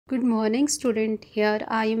Good morning, student. Here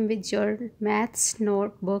I am with your maths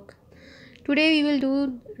notebook. Today we will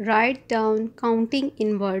do write down counting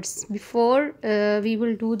in words. Before we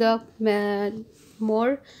will do the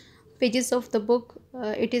more pages of the book,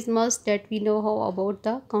 it is must that we know how about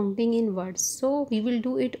the counting in words. So we will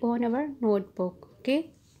do it on our notebook.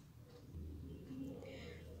 Okay,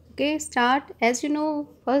 start. As you know,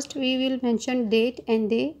 first we will mention date and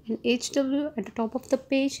day and HW at the top of the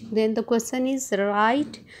page. Then the question is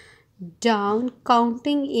write down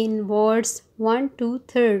counting in words 1 to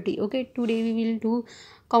 30. Okay, today we will do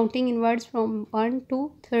counting in words from 1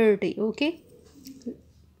 to 30. Okay,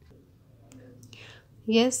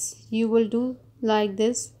 yes, you will do like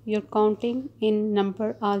this. You're counting in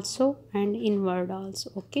number also and in word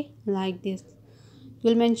also. Okay, like this. You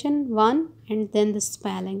will mention 1 and then the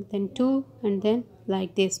spelling, then 2 and then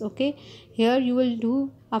like this. Okay, here you will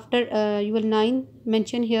do after you will 9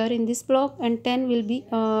 mention here in this block, and 10 will be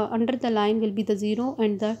under the line will be the 0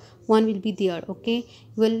 and the 1 will be there. Okay,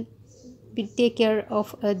 you will take care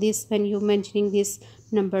of this when you mentioning this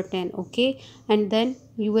number 10. Okay, and then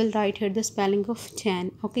you will write here the spelling of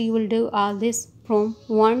 10. Okay, you will do all this from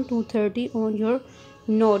 1 to 30 on your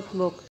notebook.